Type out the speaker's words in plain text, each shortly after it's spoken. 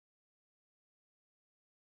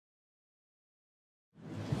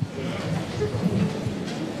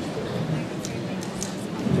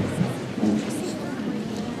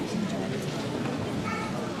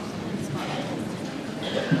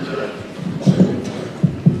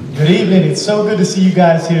Good evening. It's so good to see you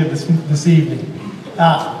guys here this evening.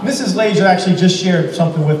 Mrs. Laser actually just shared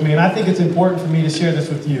something with me, and I think it's important for me to share this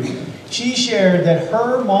with you. She shared that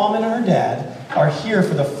her mom and her dad are here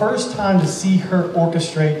for the first time to see her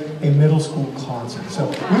orchestrate a middle school concert. So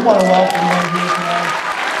we want to welcome them here tonight.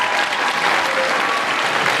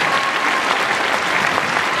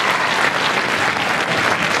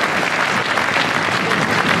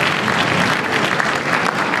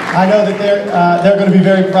 I know that they're going to be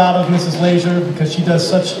very proud of Mrs. Laser because she does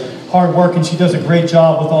such hard work and she does a great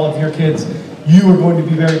job with all of your kids. You are going to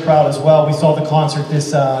be very proud as well. We saw the concert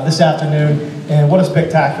this afternoon, and what a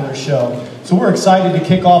spectacular show. So we're excited to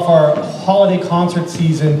kick off our holiday concert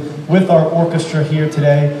season with our orchestra here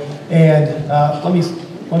today. And let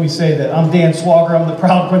me say that I'm Dan Swagger. I'm the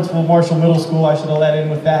proud principal of Marshall Middle School. I should have let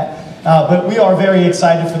in with that. But we are very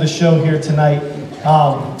excited for the show here tonight.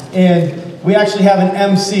 And we actually have an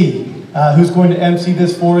MC who's going to MC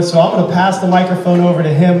this for us. So I'm going to pass the microphone over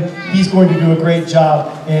to him. He's going to do a great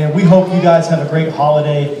job. And we hope you guys have a great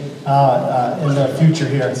holiday in the future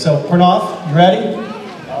here. So Pranav, you ready?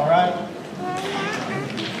 All right.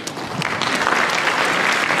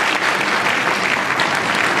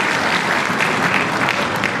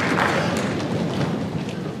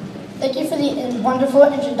 Thank you for the wonderful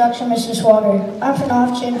introduction, Mr. Swagger. I'm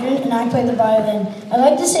Pranav Chandran, and I play the violin. I'd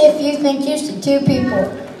like to say a few thank yous to two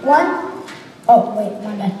people. One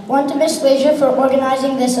to Miss Laser for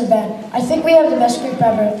organizing this event. I think we have the best group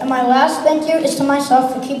ever. And my last thank you is to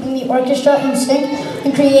myself for keeping the orchestra in sync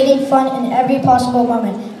and creating fun in every possible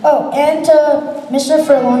moment. Oh, and to Mr.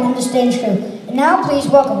 Furlong and the stage crew. And now please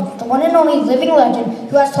welcome the one and only living legend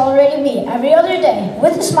who has tolerated me every other day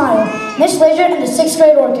with a smile, Miss Laser and the 6th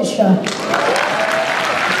grade orchestra.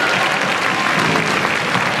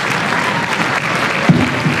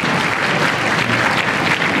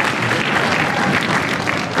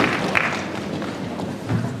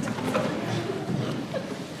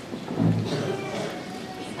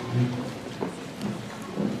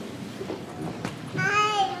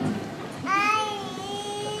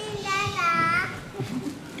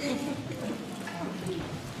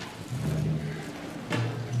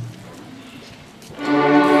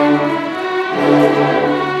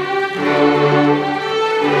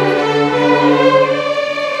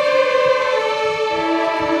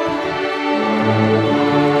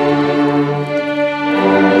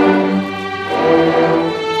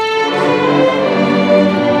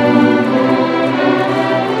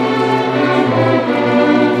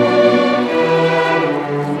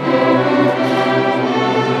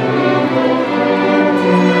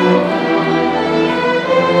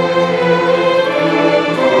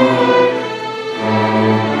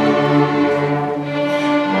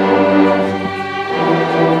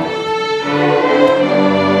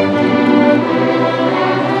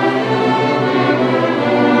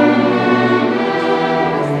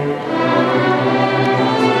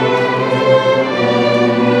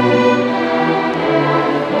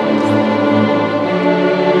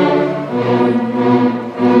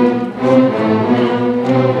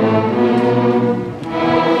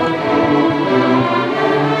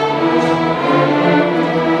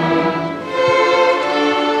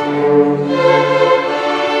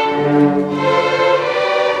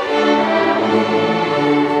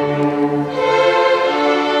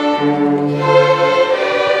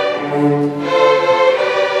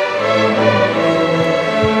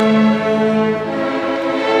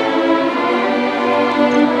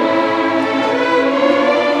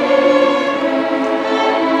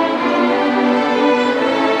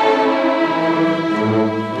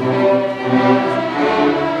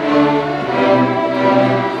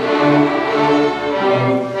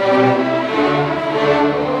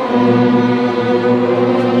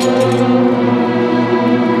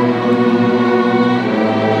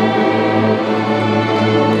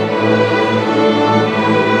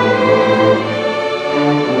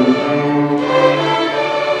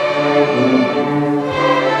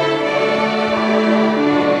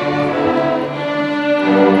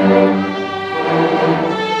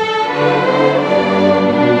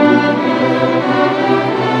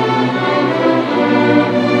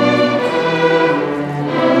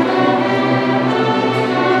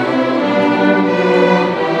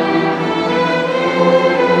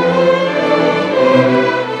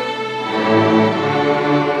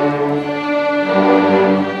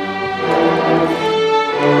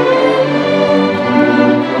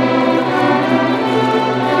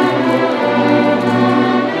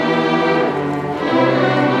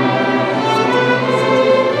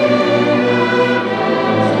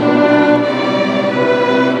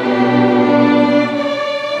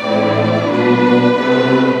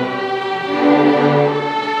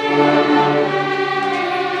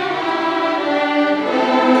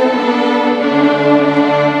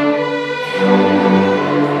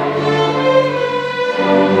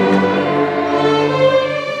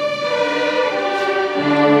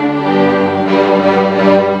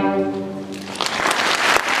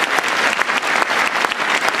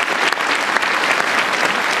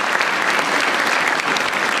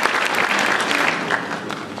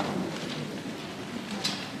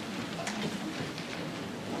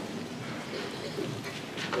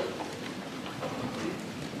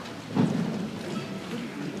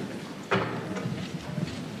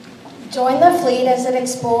 Join the fleet as it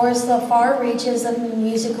explores the far reaches of the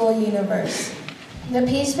musical universe. The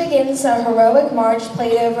piece begins a heroic march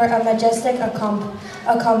played over a majestic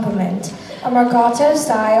accompaniment. A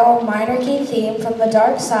margato-style minor key theme from the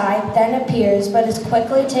dark side then appears, but is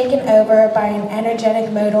quickly taken over by an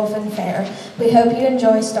energetic modal fanfare. We hope you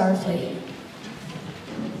enjoy Starfleet.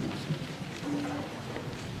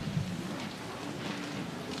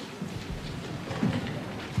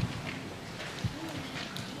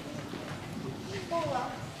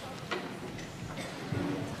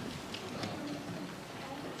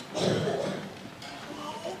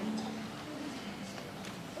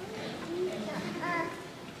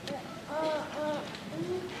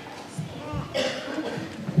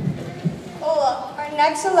 Our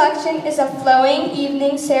next selection is a flowing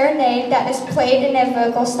evening serenade that is played in a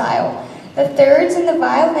vocal style. The thirds and the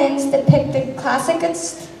violins depict the classic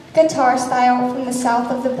guitar style from the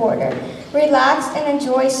south of the border. Relax and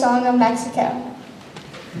enjoy Song of Mexico.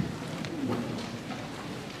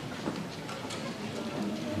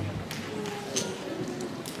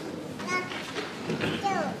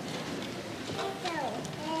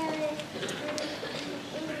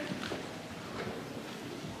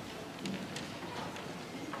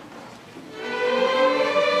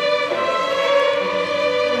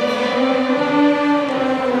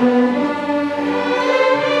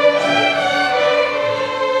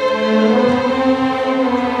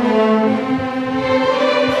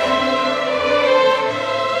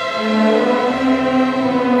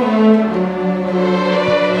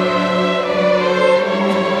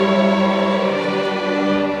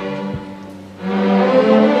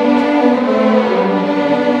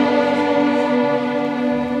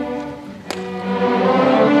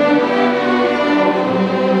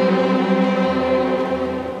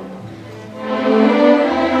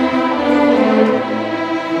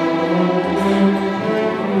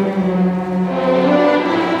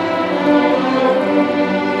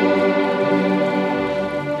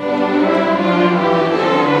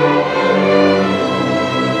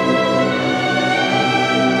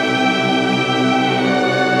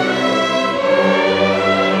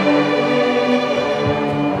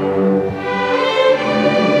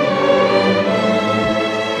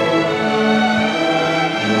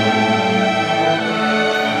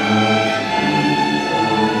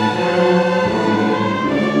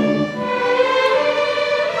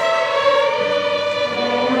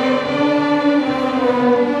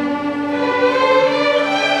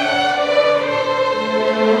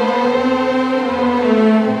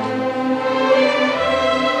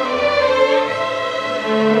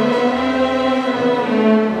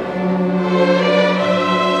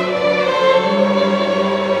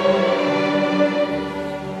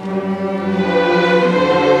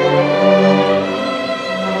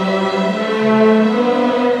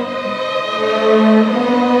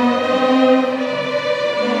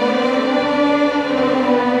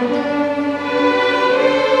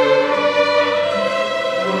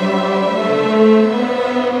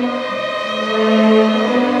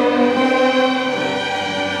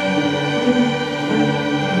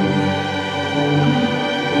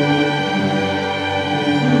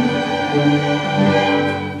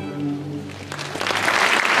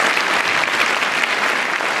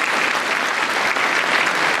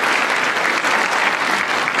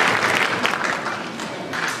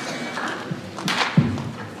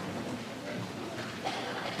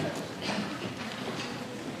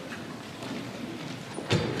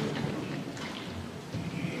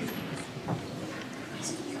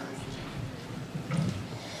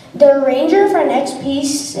 The arranger for our next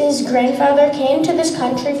piece's grandfather came to this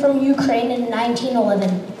country from Ukraine in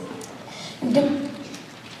 1911.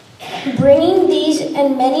 Bringing these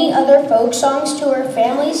and many other folk songs to her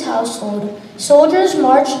family's household. Soldiers'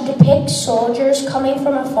 March depicts soldiers coming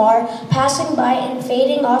from afar, passing by and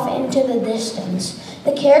fading off into the distance.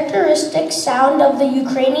 The characteristic sound of the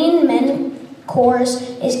Ukrainian men chorus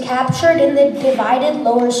is captured in the divided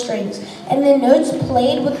lower strings, and the notes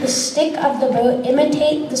played with the stick of the bow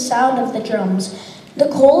imitate the sound of the drums. The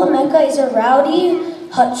Kolomenka is a rowdy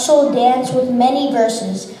Hutsal dance with many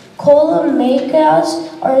verses.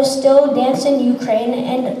 Kolomenkas are still danced in Ukraine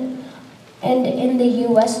and in the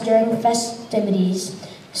U.S. during festivities,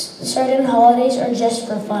 certain holidays, or just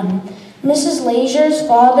for fun. Mrs. Leisure's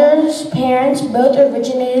father's parents both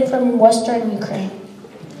originated from Western Ukraine.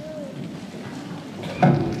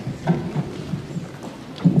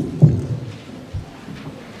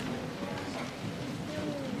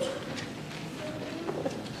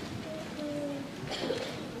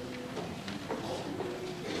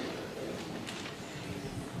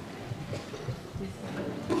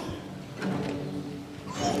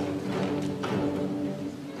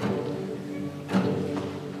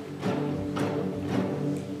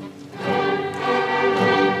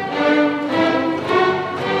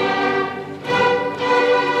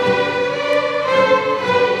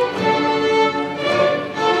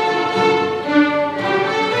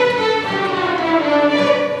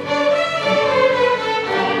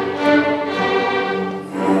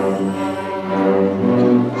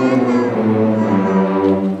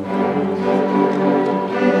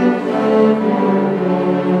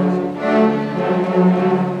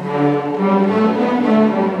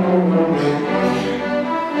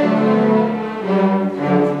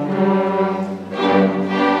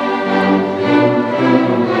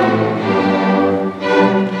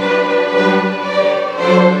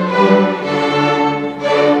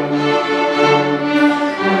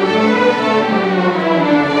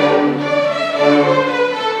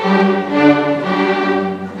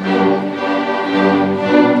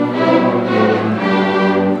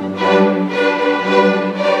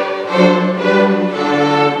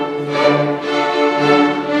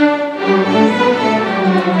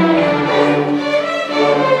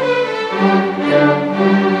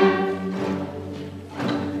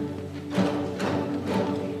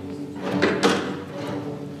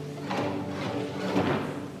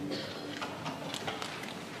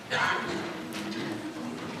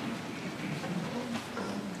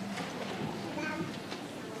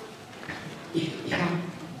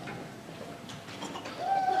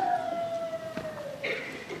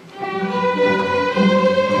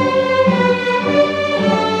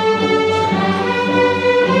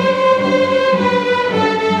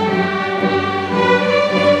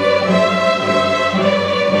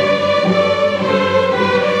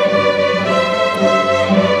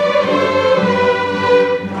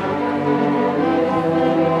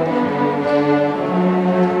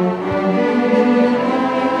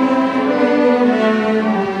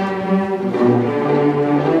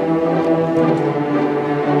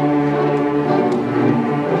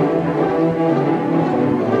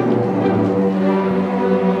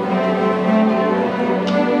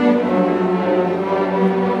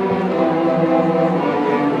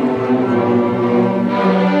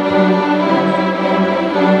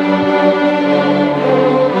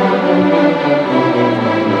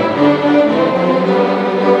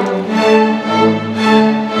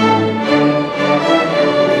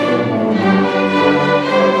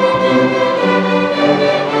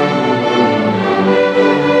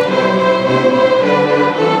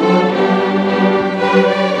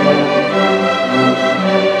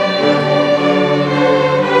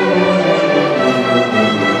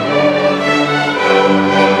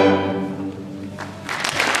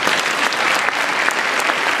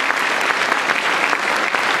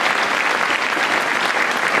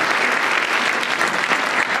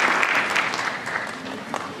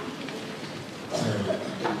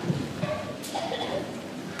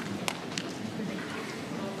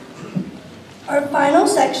 Our final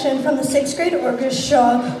section from the 6th grade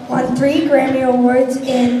orchestra won 3 Grammy Awards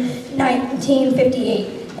in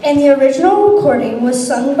 1958, and the original recording was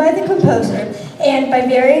sung by the composer and, by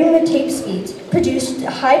varying the tape speeds, produced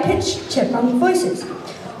high-pitched chipmunk voices.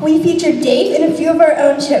 We featured Dave and a few of our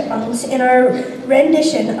own chipmunks in our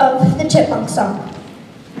rendition of the Chipmunk song.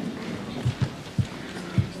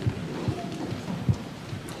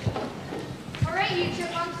 All right, you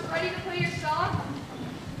chipmunks, ready to play your song?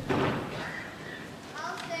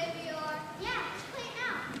 I'll say we are. Yeah, let's play it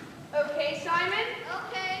now. Okay, Simon?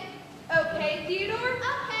 Okay. Okay, Theodore?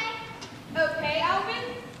 Okay. Okay, Alvin?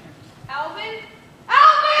 Alvin?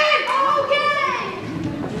 Alvin! Okay.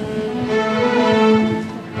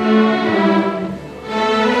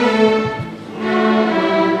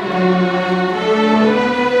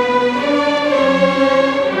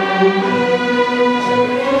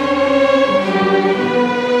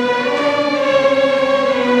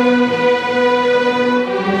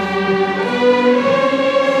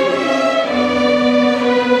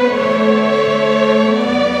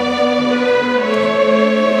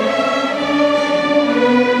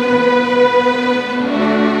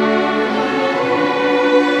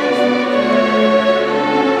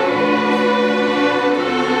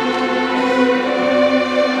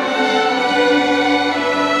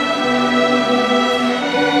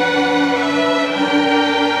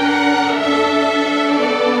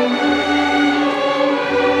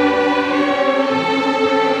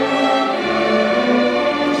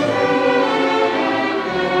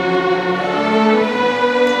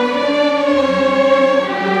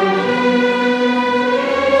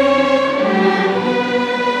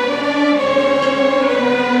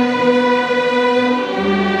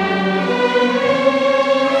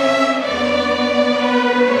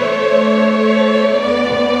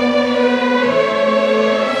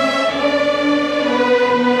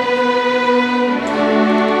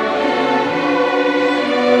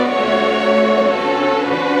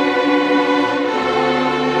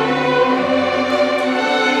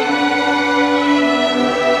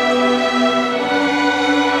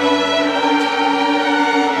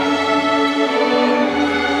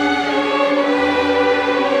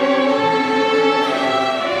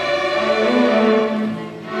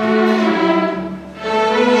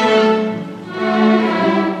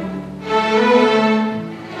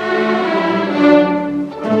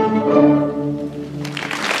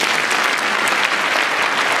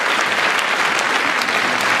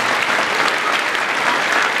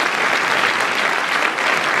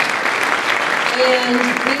 And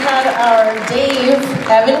we had our Dave,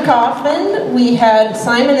 Evan Kaufman. We had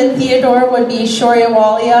Simon and Theodore would be Shoria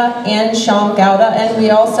Walia and Sham Gowda. And we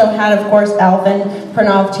also had, of course, Alvin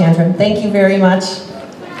Pranav Chandran. Thank you very much.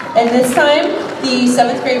 And this time, the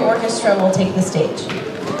 7th grade orchestra will take the stage.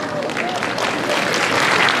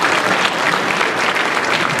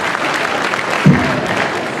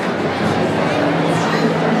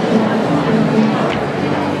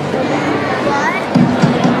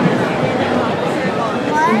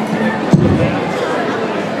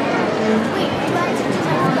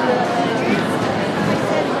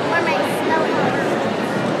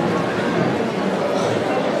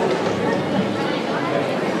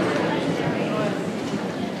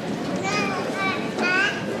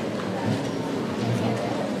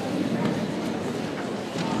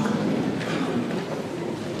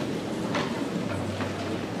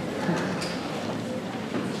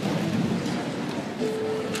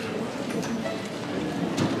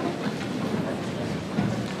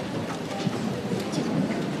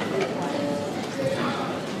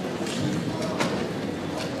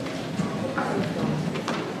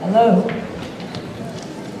 Hello.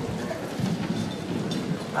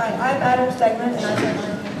 Hi, I'm Adam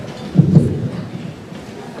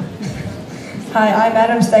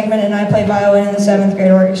Stegman and I play violin in the 7th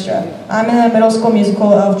grade orchestra. I'm in the middle school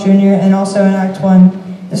musical Elf Jr. and also in Act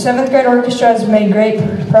 1. The 7th grade orchestra has made great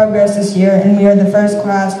progress this year, and we are the first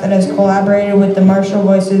class that has collaborated with the Marshall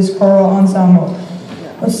Voices Choral Ensemble.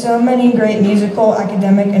 With so many great musical,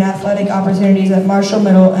 academic, and athletic opportunities at Marshall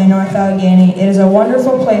Middle and North Allegheny, it is a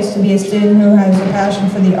wonderful place to be a student who has a passion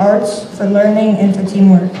for the arts, for learning, and for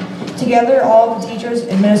teamwork. Together, all of the teachers,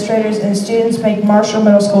 administrators, and students make Marshall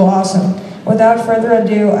Middle School awesome. Without further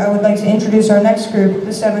ado, I would like to introduce our next group,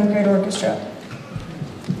 the 7th grade orchestra.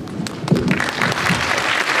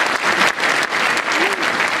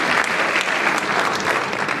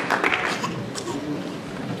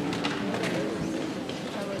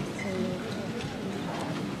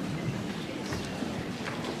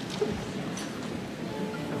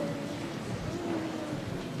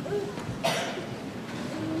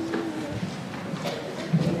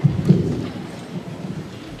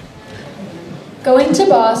 Going to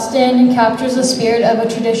Boston captures the spirit of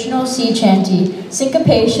a traditional sea chanty.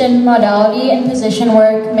 Syncopation, modality, and position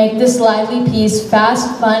work make this lively piece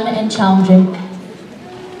fast, fun, and challenging.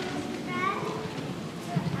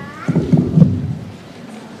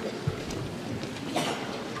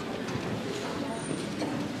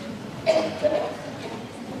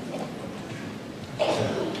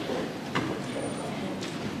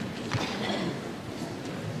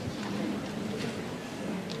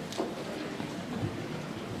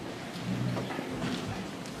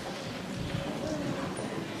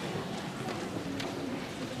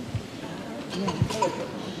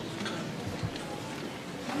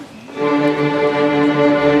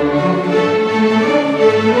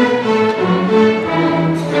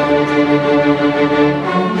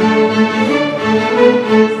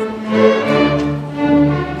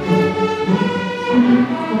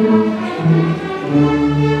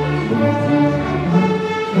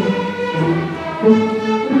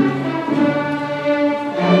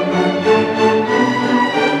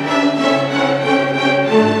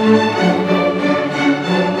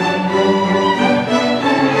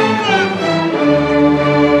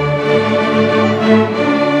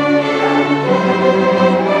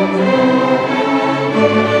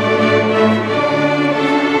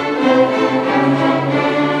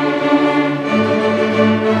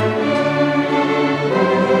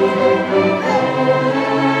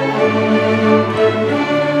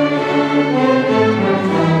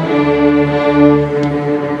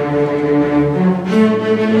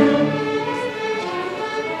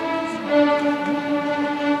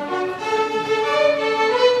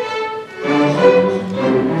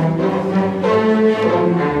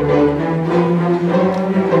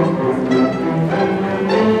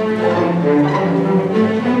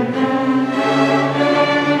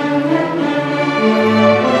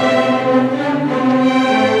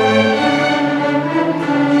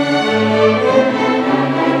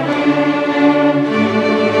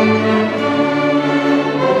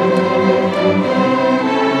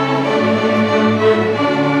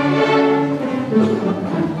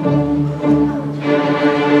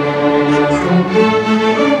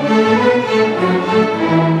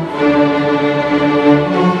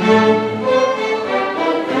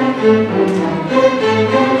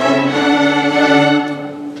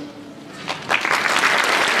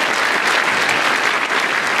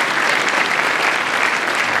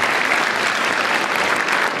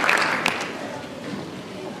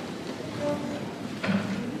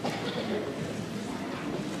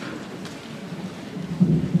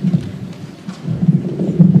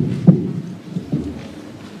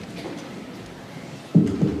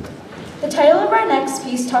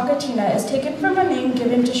 Toccatina is taken from a name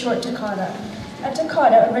given to short toccata. A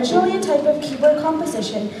toccata, originally a type of keyboard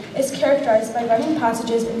composition, is characterized by running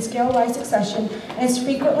passages in scale-wise succession and is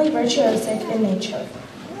frequently virtuosic in nature.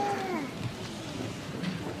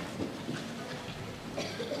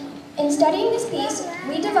 In studying this piece,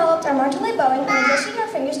 we developed our martellet bowing and adjusted our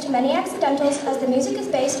fingers to many accidentals as the music is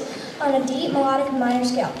based on a D melodic minor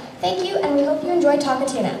scale. Thank you, and we hope you enjoy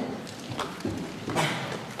Toccatina.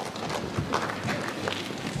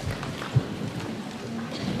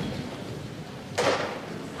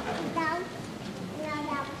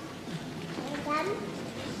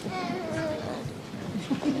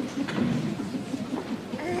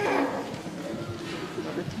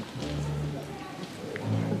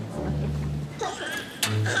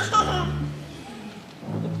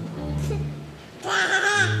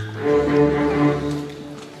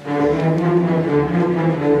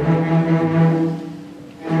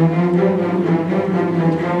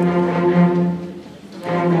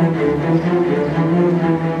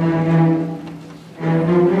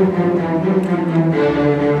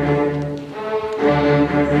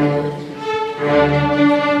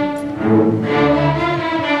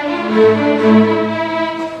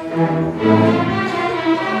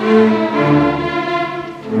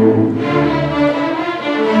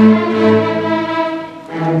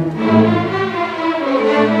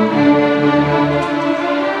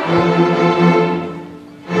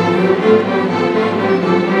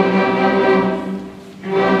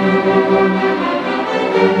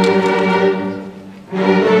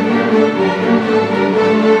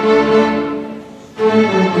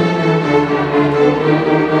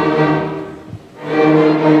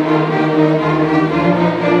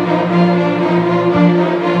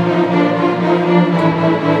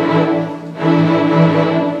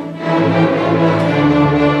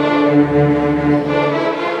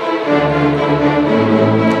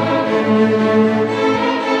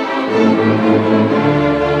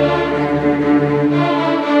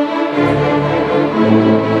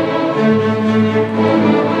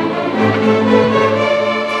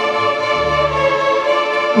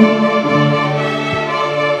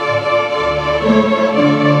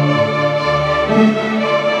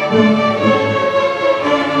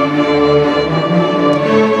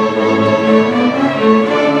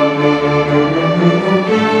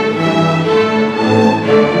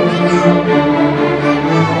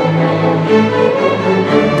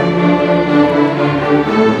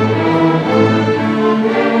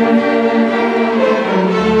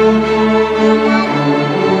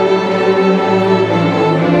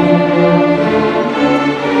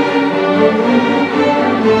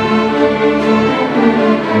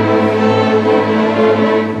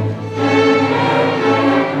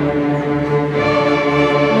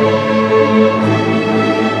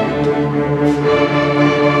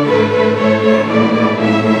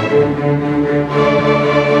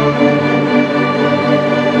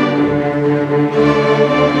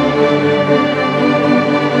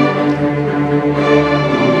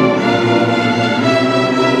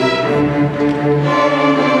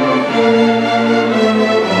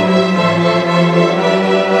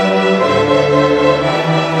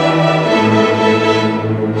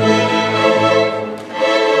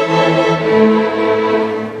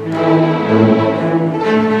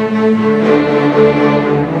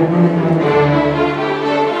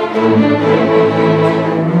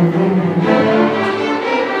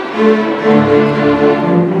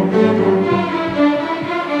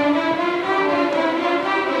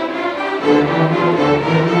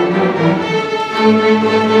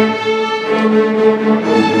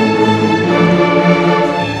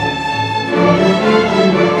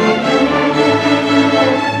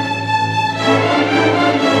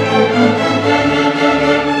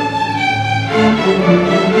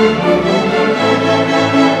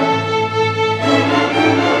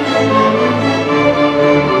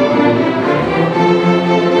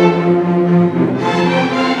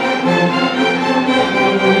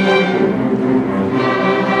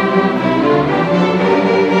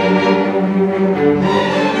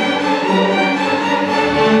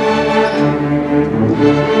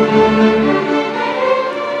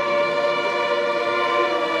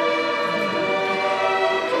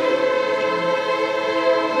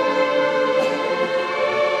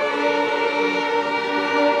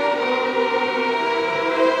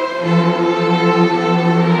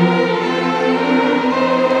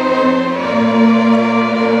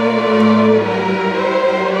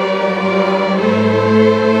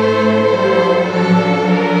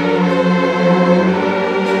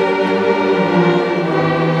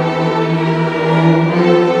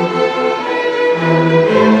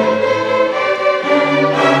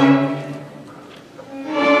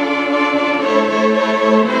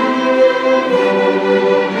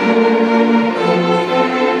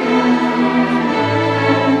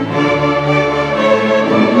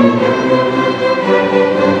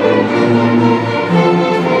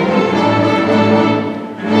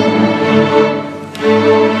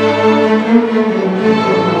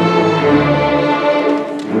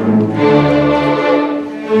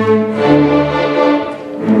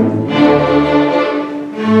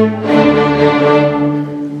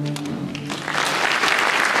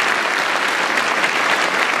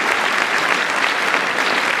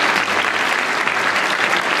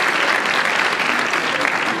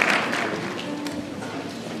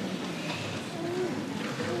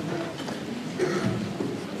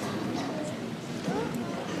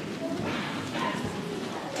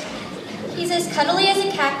 He's as cuddly as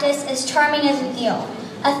a cactus, as charming as an eel.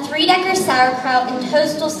 A three-decker sauerkraut and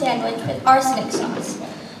toadstool sandwich with arsenic sauce.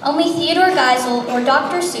 Only Theodore Geisel or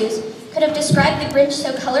Dr. Seuss could have described the Grinch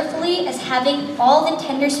so colorfully as having all the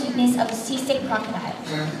tender sweetness of a seasick crocodile.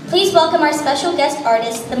 Please welcome our special guest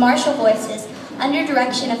artists, the Marshall Voices, under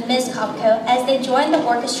direction of Ms. Kopko, as they join the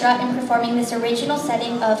orchestra in performing this original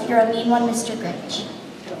setting of You're a Mean One, Mr. Grinch.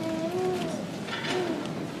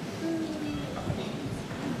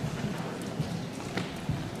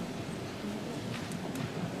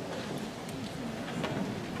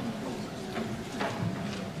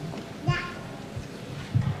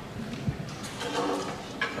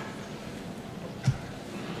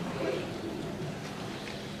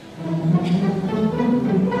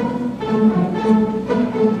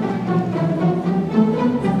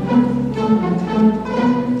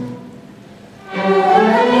 Yeah.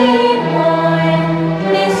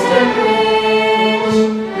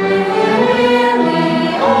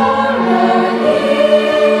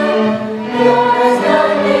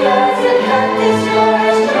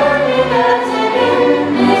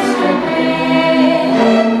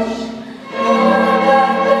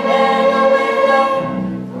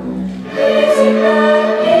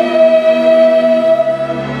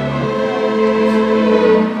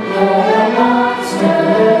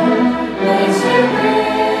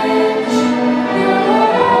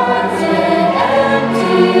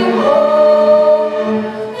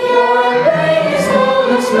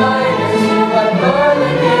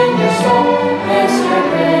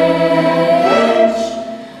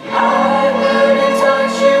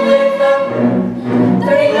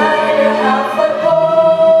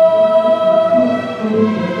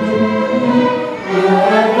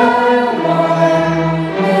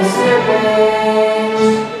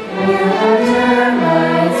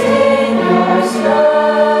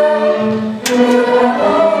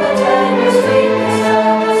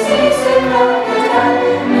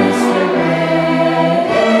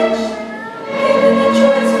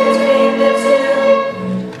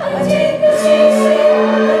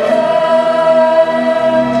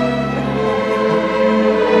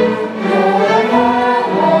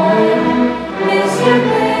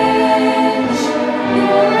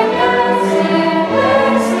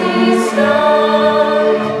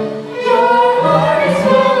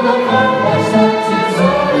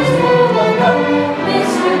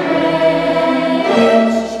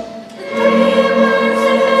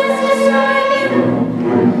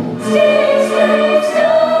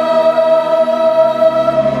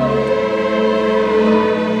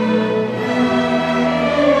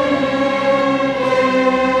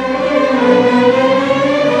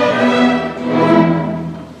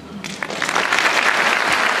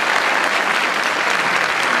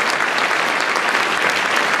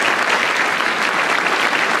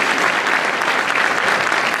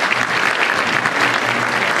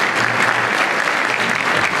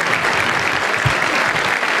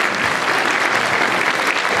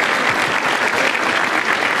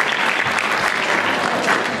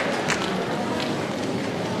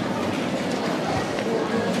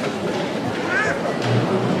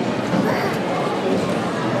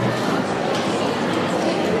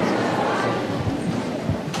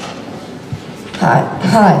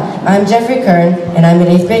 Hi, I'm Jeffrey Kern, and I'm an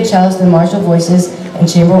 8th grade cellist in Marshall Voices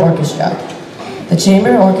and Chamber Orchestra. The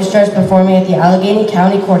Chamber Orchestra is performing at the Allegheny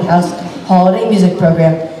County Courthouse Holiday Music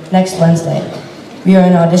Program next Wednesday. We are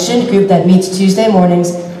an audition group that meets Tuesday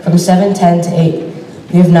mornings from 7:10 to 8.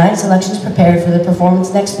 We have 9 selections prepared for the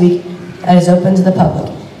performance next week that is open to the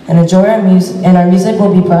public, and our music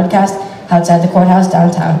will be broadcast outside the courthouse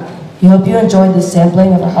downtown. We hope you enjoyed this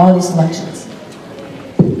sampling of our holiday selections.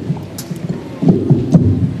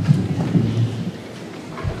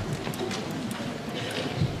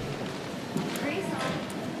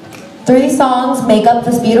 3 songs make up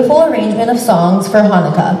this beautiful arrangement of songs for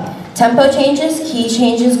Hanukkah. Tempo changes, key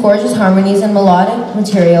changes, gorgeous harmonies, and melodic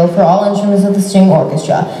material for all instruments of the string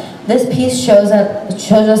orchestra. This piece shows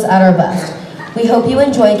us at our best. We hope you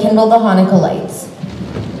enjoy Kindle the Hanukkah Lights.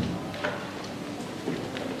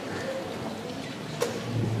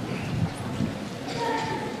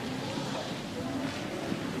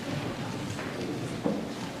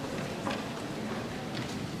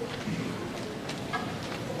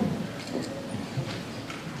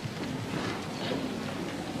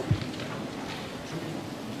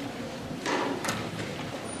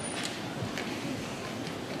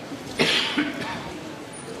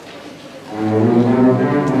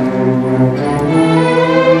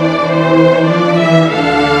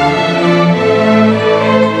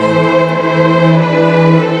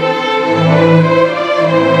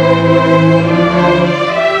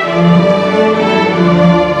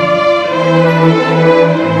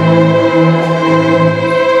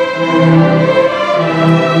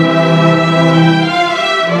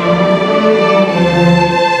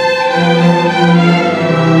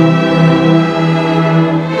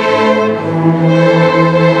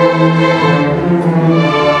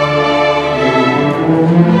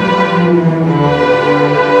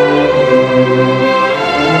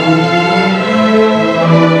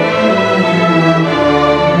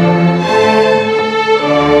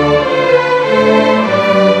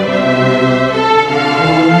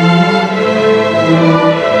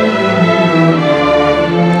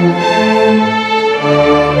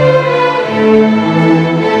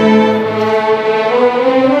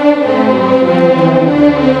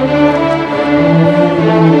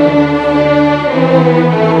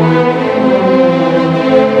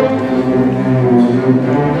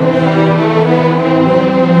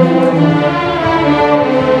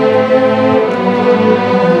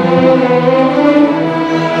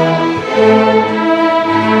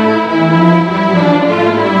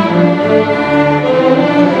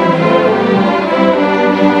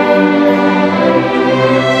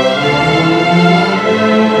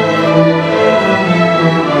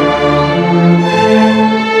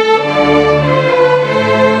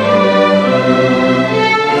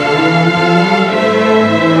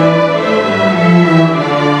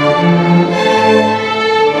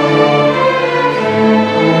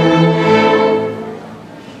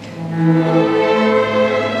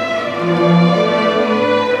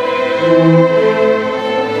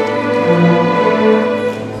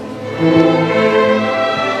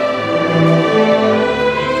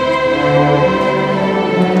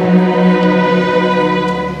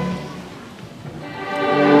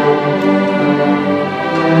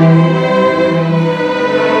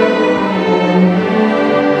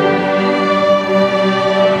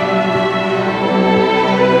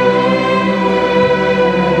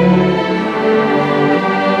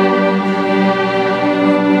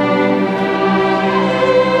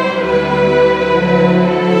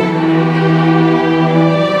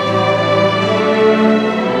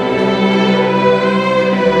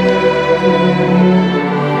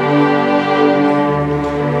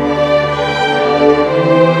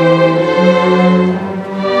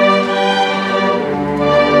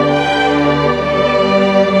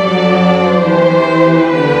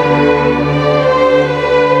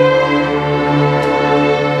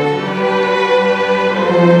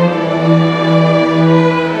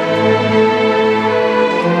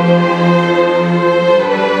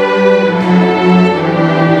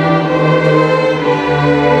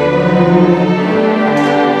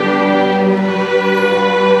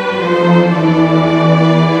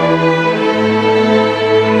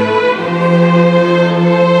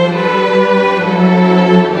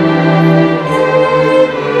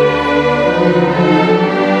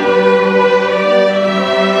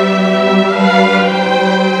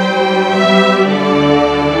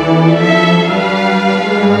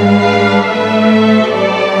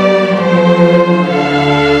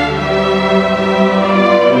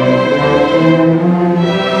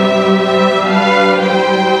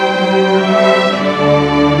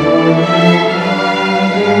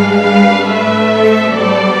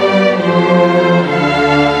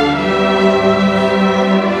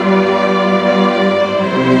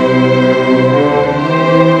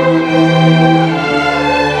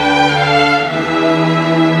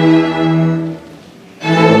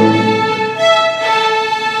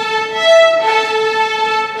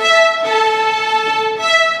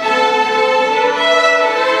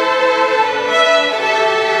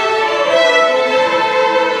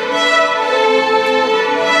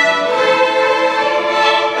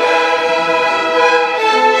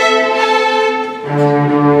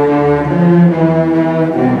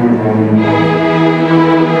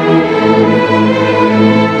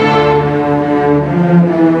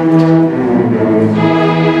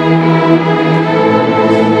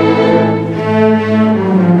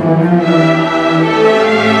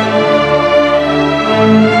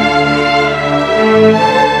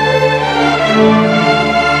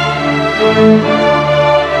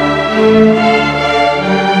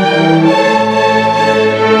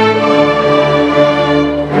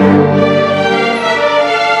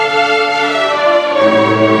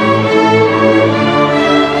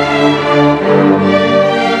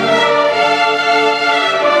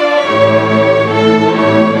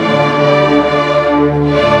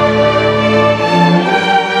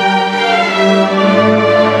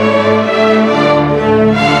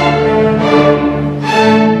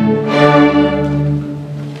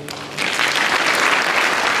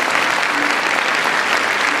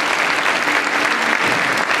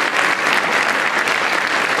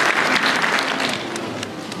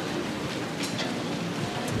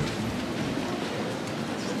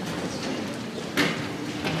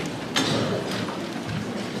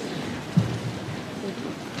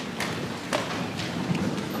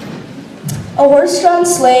 A horse-drawn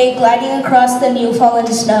sleigh gliding across the new-fallen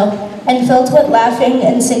snow, and filled with laughing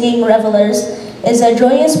and singing revelers, is a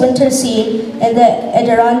joyous winter scene in the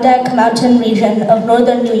Adirondack Mountain region of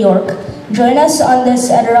northern New York. Join us on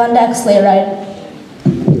this Adirondack sleigh ride.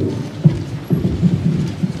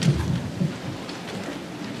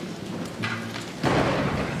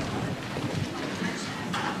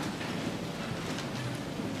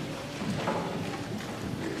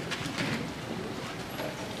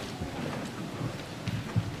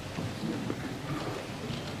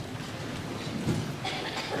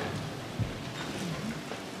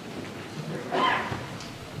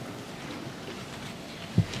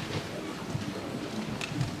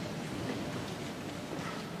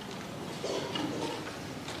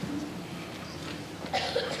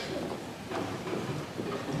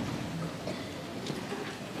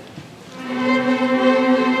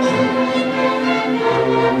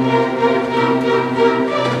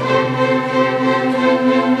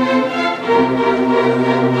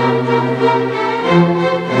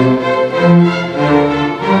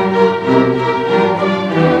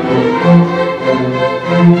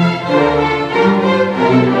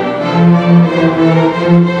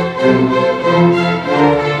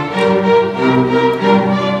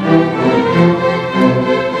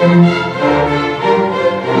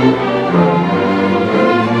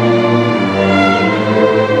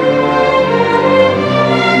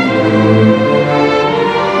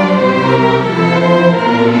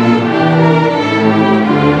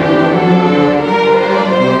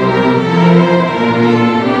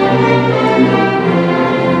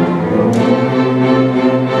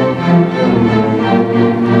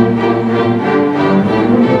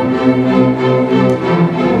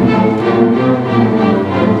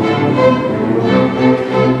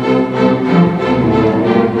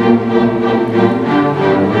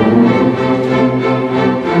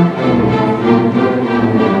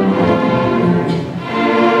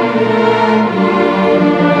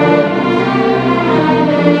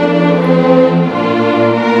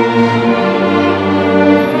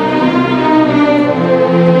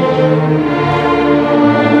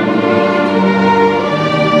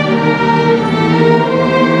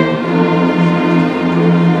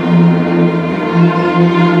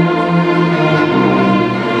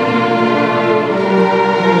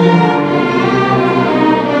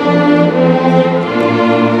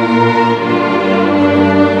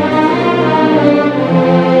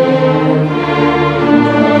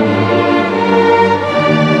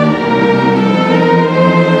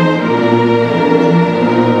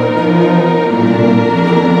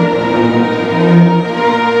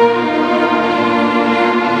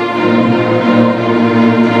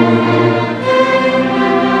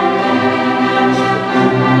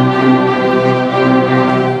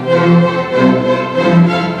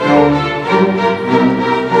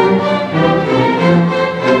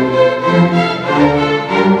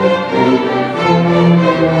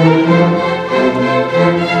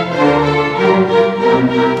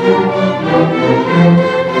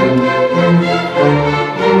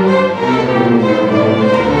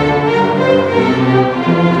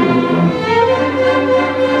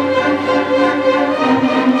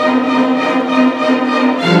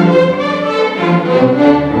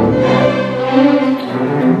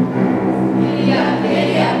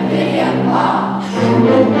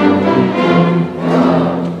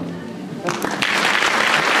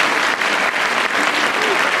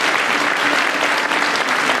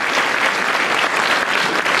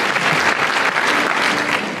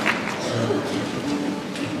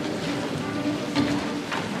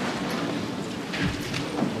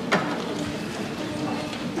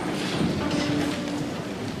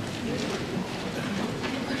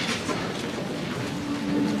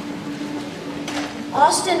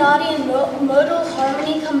 Austinati and modal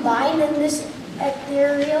harmony combined in this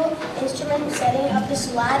ethereal instrument setting up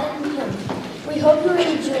this Latin hymn. We hope you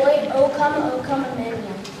enjoy O Come,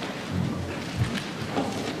 Emmanuel.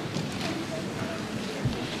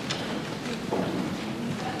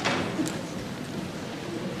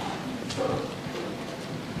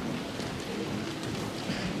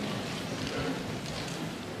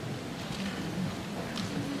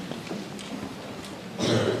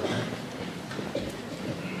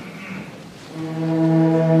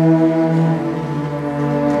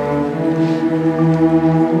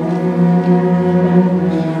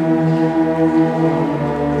 Thank you.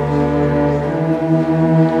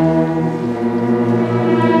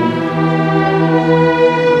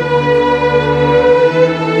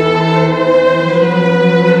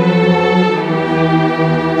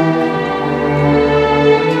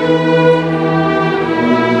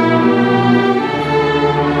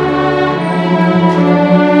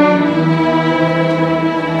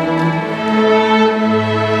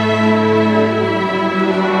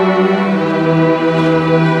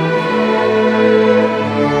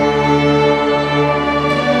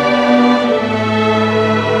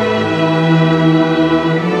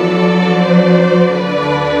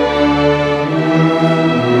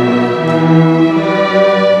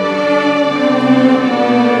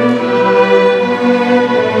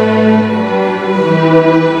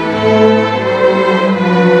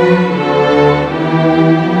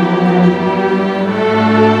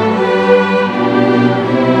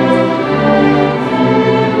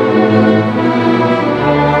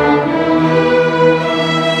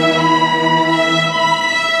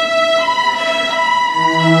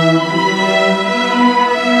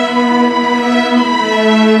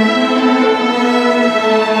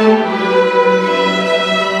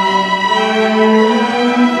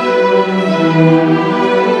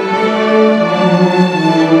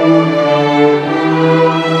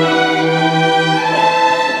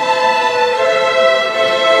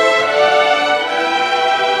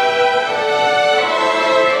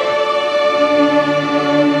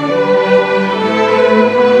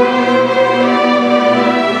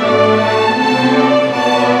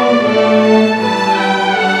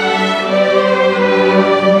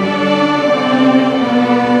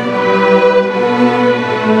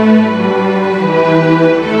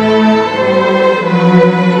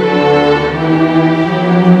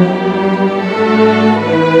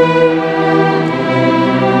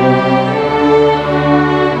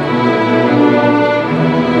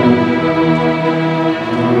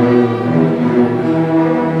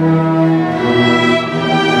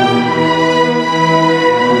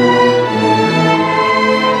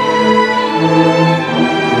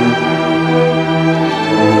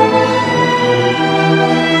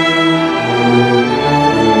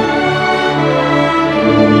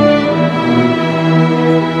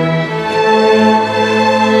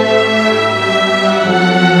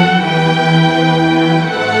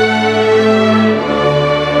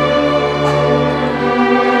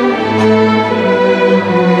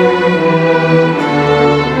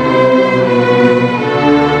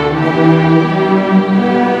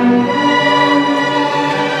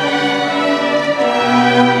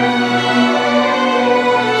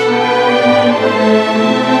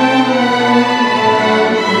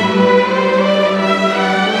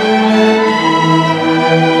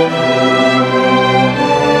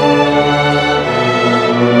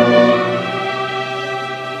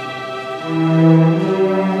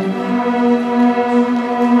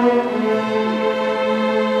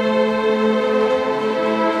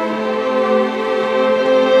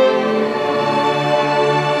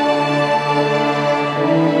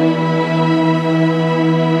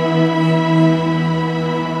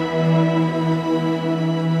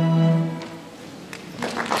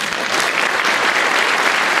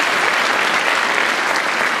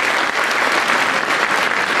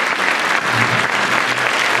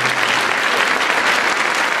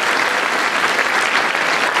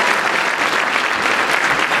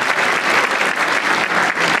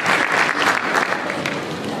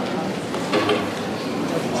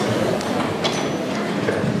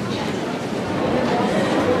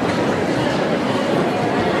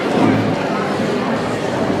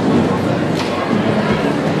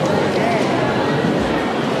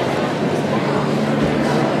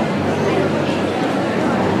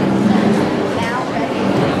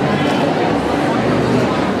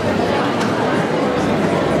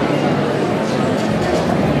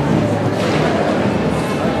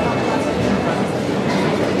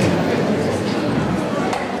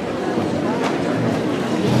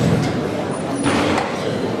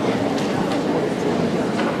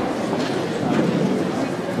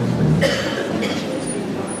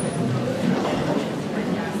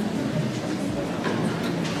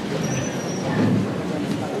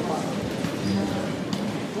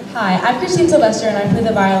 Hi, I'm Christine Sylvester and I play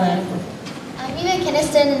the violin. I'm Eva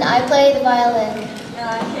Kinniston and I play the violin. And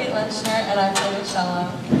I'm Kate Lynchner and I play the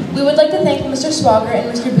cello. We would like to thank Mr. Swagger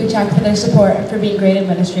and Mr. Buchak for their support and for being great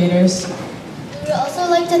administrators. We would also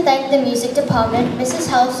like to thank the music department, Mrs.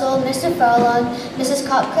 Helsel, Mr. Furlong, Mrs.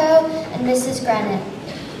 Kopko, and Mrs. Granite.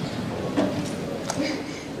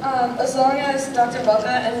 As long as Dr. Belka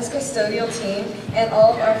and his custodial team and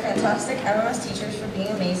all of our fantastic MMS teachers for being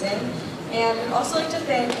amazing. And we'd also like to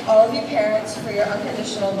thank all of you parents for your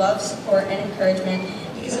unconditional love, support, and encouragement,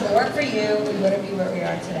 because if it weren't for you, we wouldn't be where we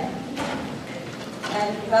are today.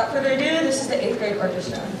 And without further ado, this is the 8th grade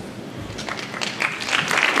orchestra.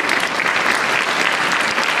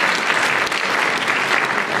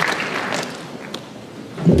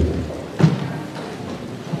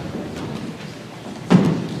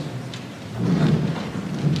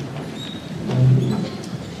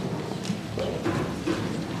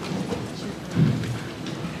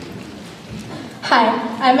 Hi,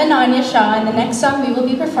 I'm Ananya Shah, and the next song we will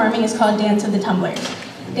be performing is called Dance of the Tumblers.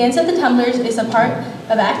 Dance of the Tumblers is a part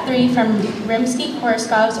of Act 3 from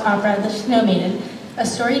Rimsky-Korsakov's opera The Snow Maiden, a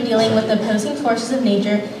story dealing with the opposing forces of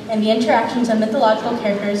nature and the interactions of mythological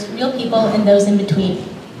characters, real people, and those in between.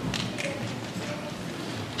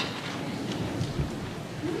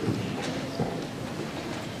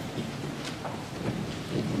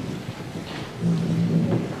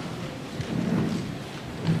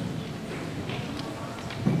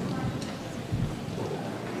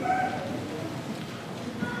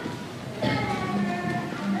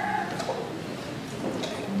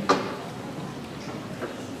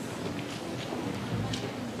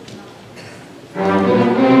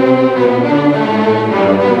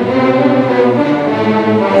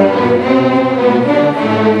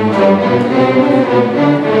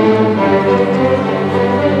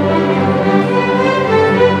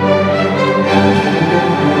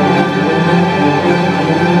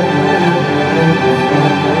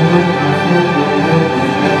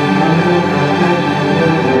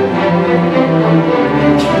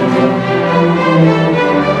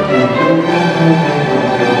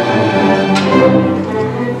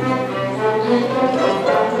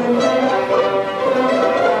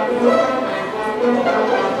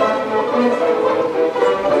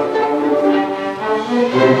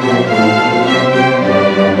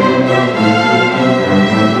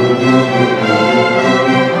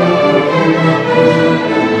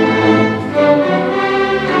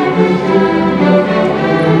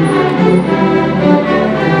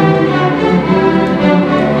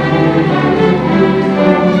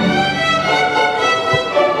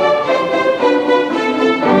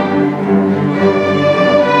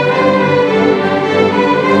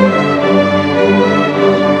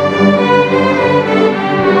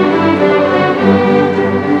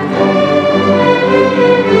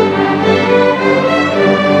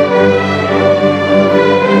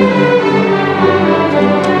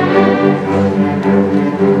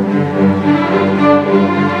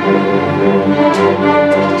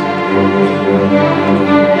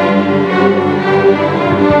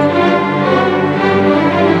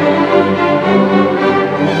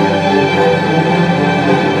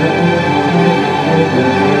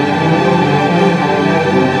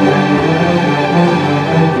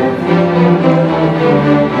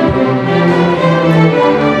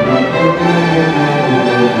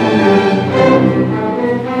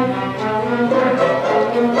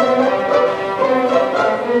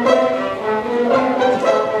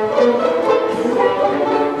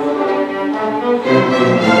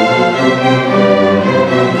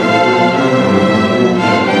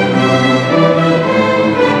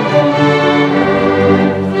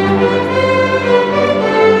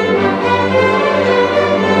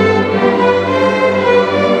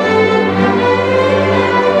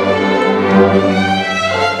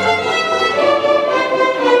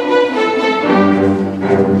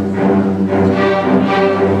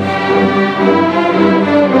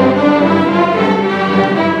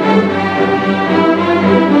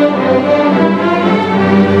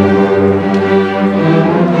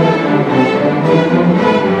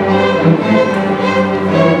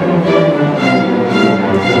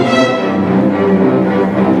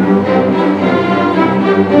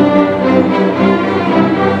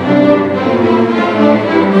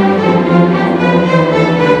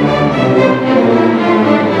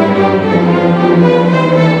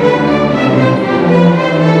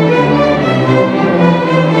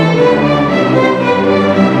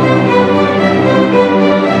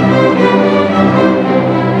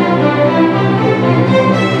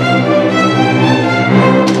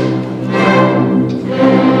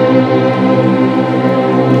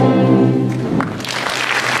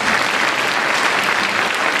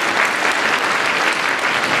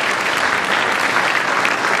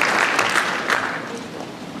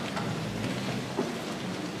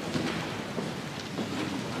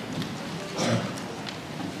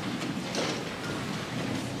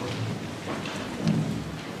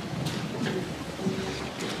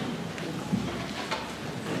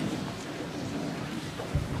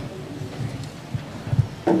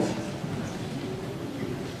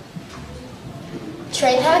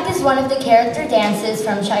 Trepak is one of the character dances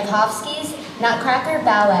from Tchaikovsky's Nutcracker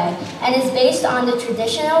Ballet and is based on the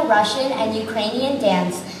traditional Russian and Ukrainian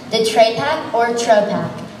dance, the Trepak or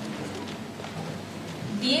Tropak.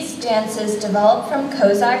 These dances developed from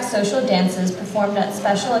Cossack social dances performed at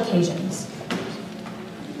special occasions.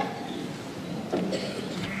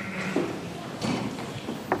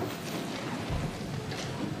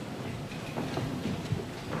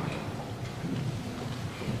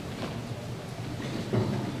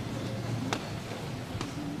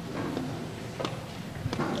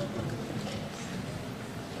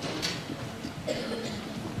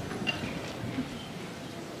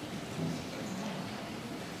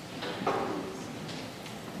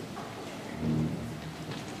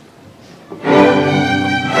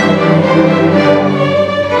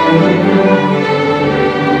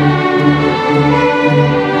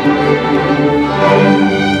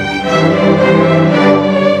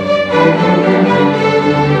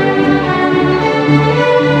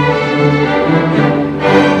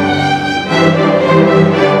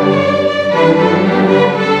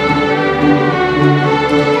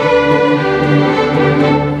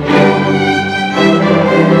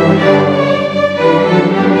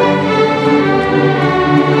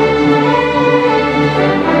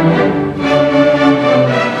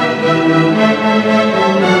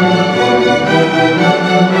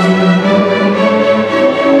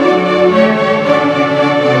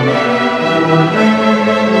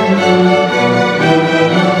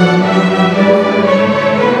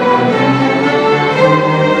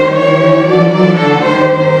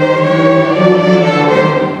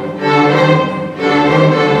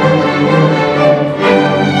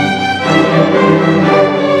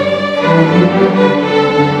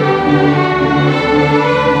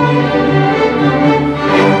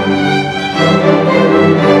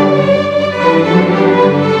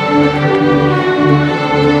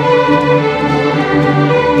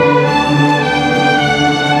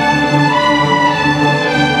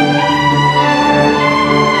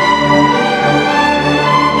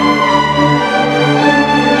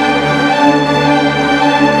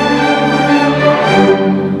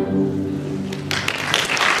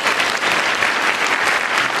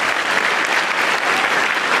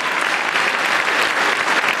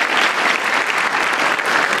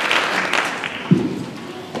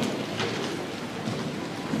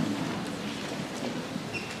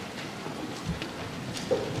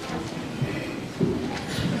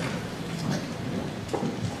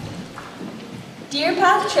 Deer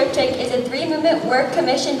Path Triptych is a three-movement work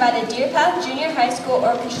commissioned by the Deer Path Junior High School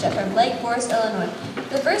Orchestra from Lake Forest, Illinois.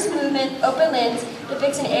 The first movement, Open Lands,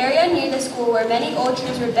 depicts an area near the school where many old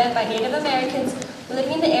trees were bent by Native Americans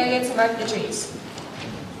living in the area to mark the trees.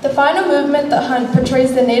 The final movement, The Hunt,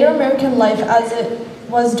 portrays the Native American life as it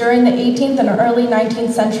was during the 18th and early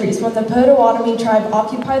 19th centuries when the Potawatomi tribe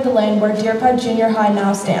occupied the land where Deer Path Junior High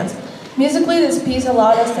now stands. Musically, this piece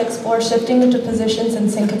allowed us to explore shifting into positions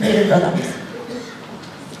and syncopated rhythms.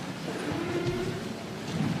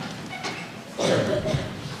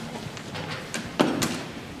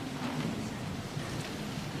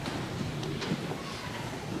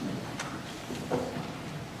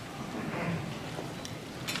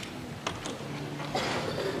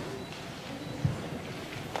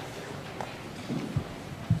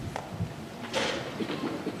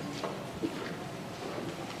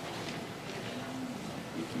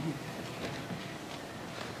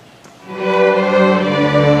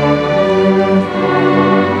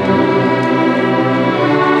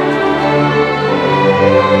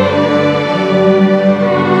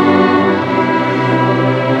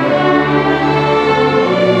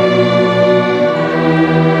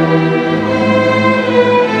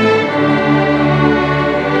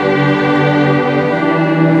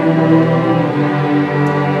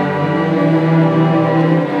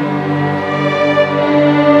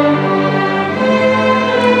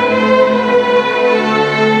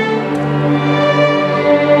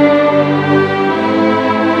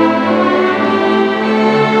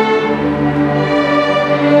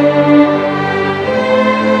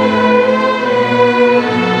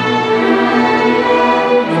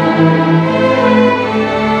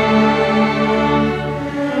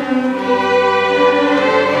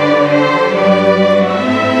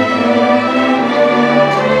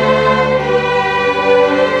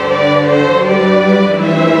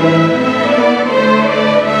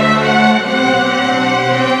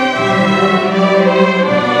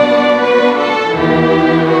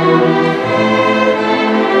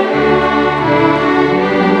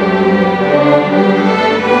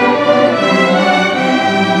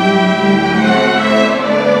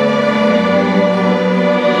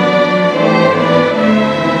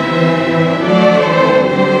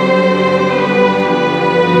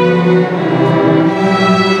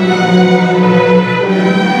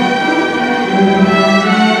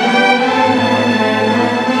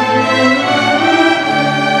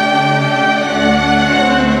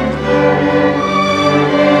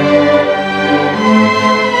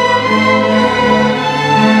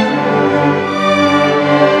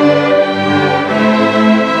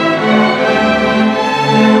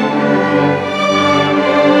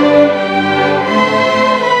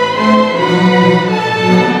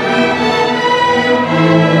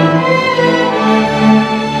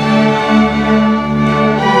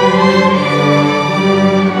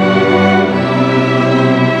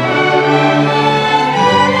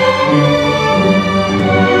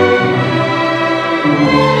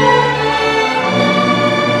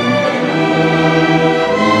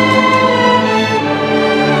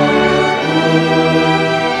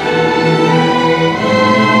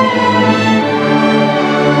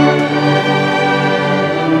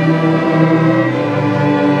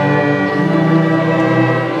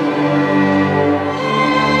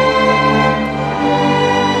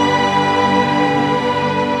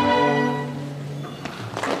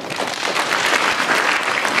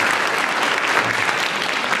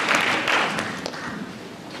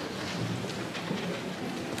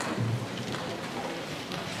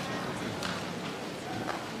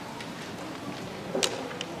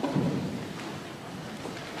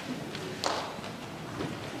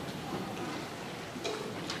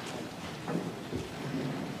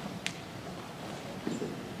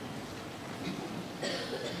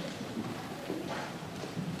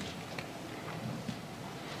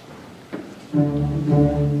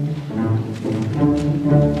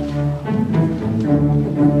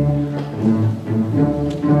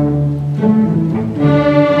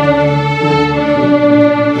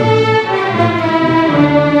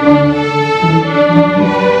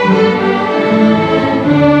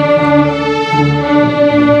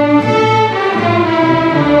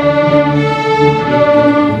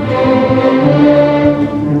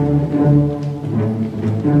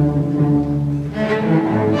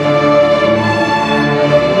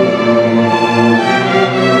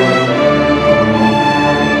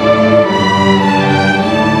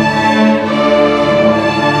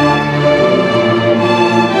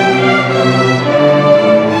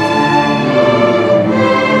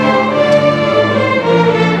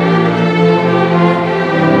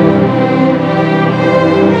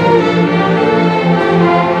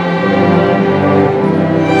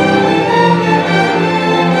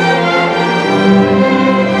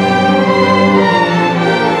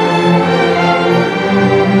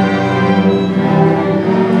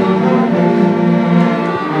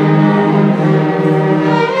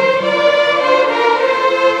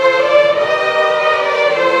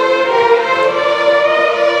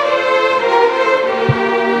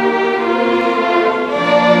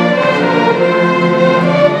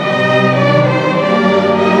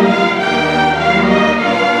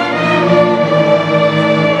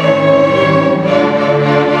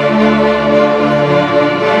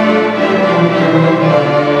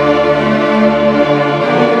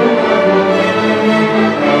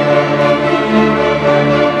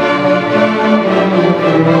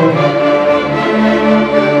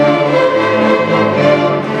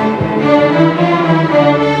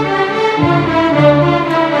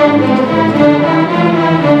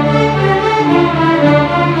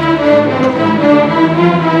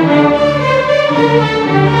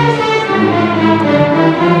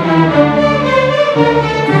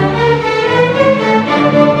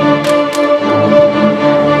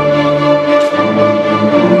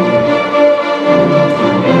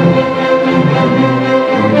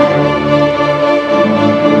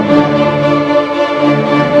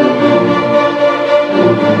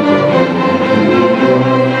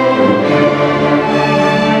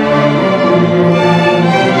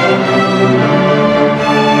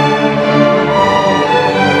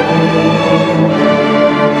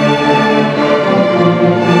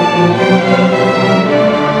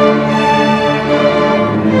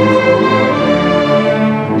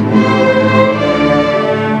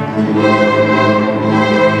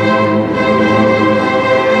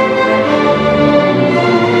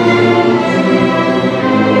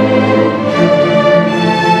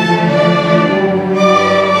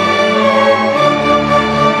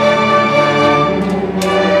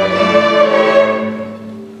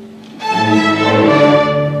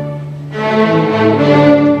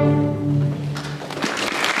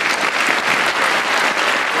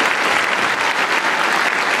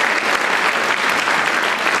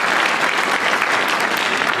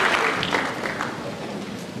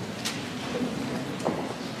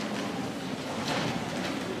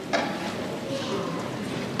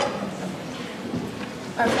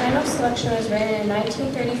 Our final selection was written in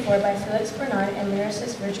 1934 by Felix Bernard and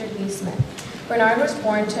lyricist Richard B. Smith. Bernard was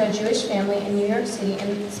born to a Jewish family in New York City,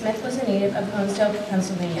 and Smith was a native of Honesdale,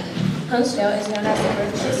 Pennsylvania. Honesdale is known as the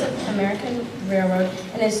birthplace of the American Railroad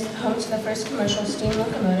and is home to the first commercial steam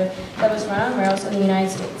locomotive that was run on rails in the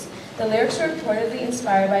United States. The lyrics were reportedly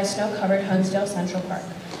inspired by snow-covered Honesdale Central Park.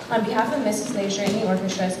 On behalf of Mrs. Leisure and the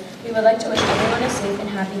orchestras, we would like to wish everyone a safe and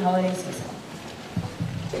happy holiday season.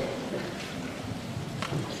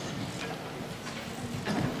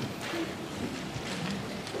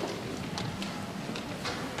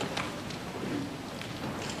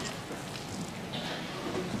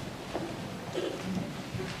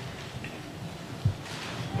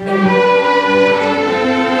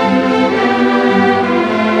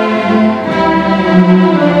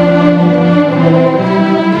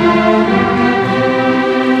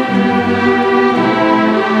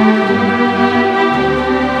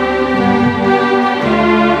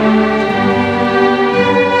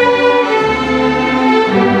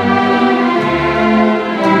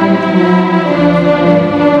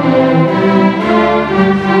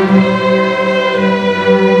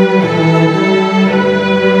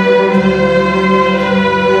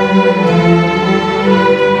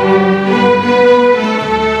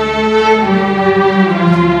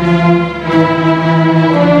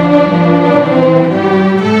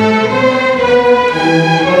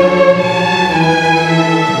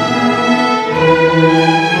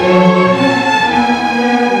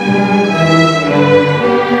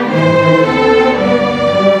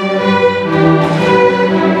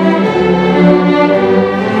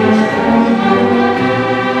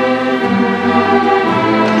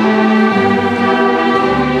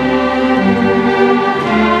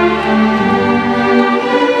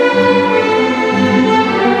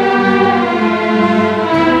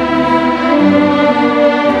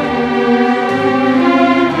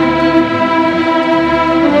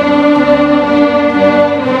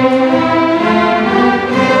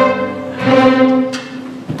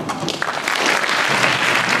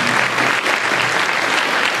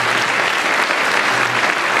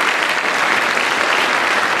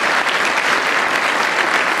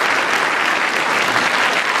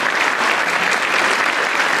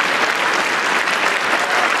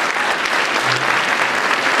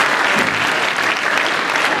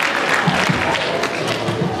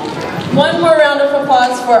 One more round of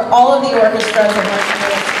applause for all of the orchestras at Marshall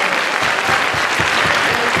Middle School.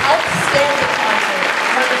 Outstanding concert.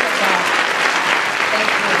 Wonderful job. Thank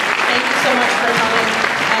you. Thank you so much for coming,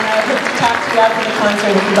 and I hope to talk to you after the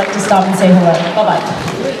concert if you'd like to stop and say hello.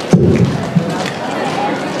 Bye-bye.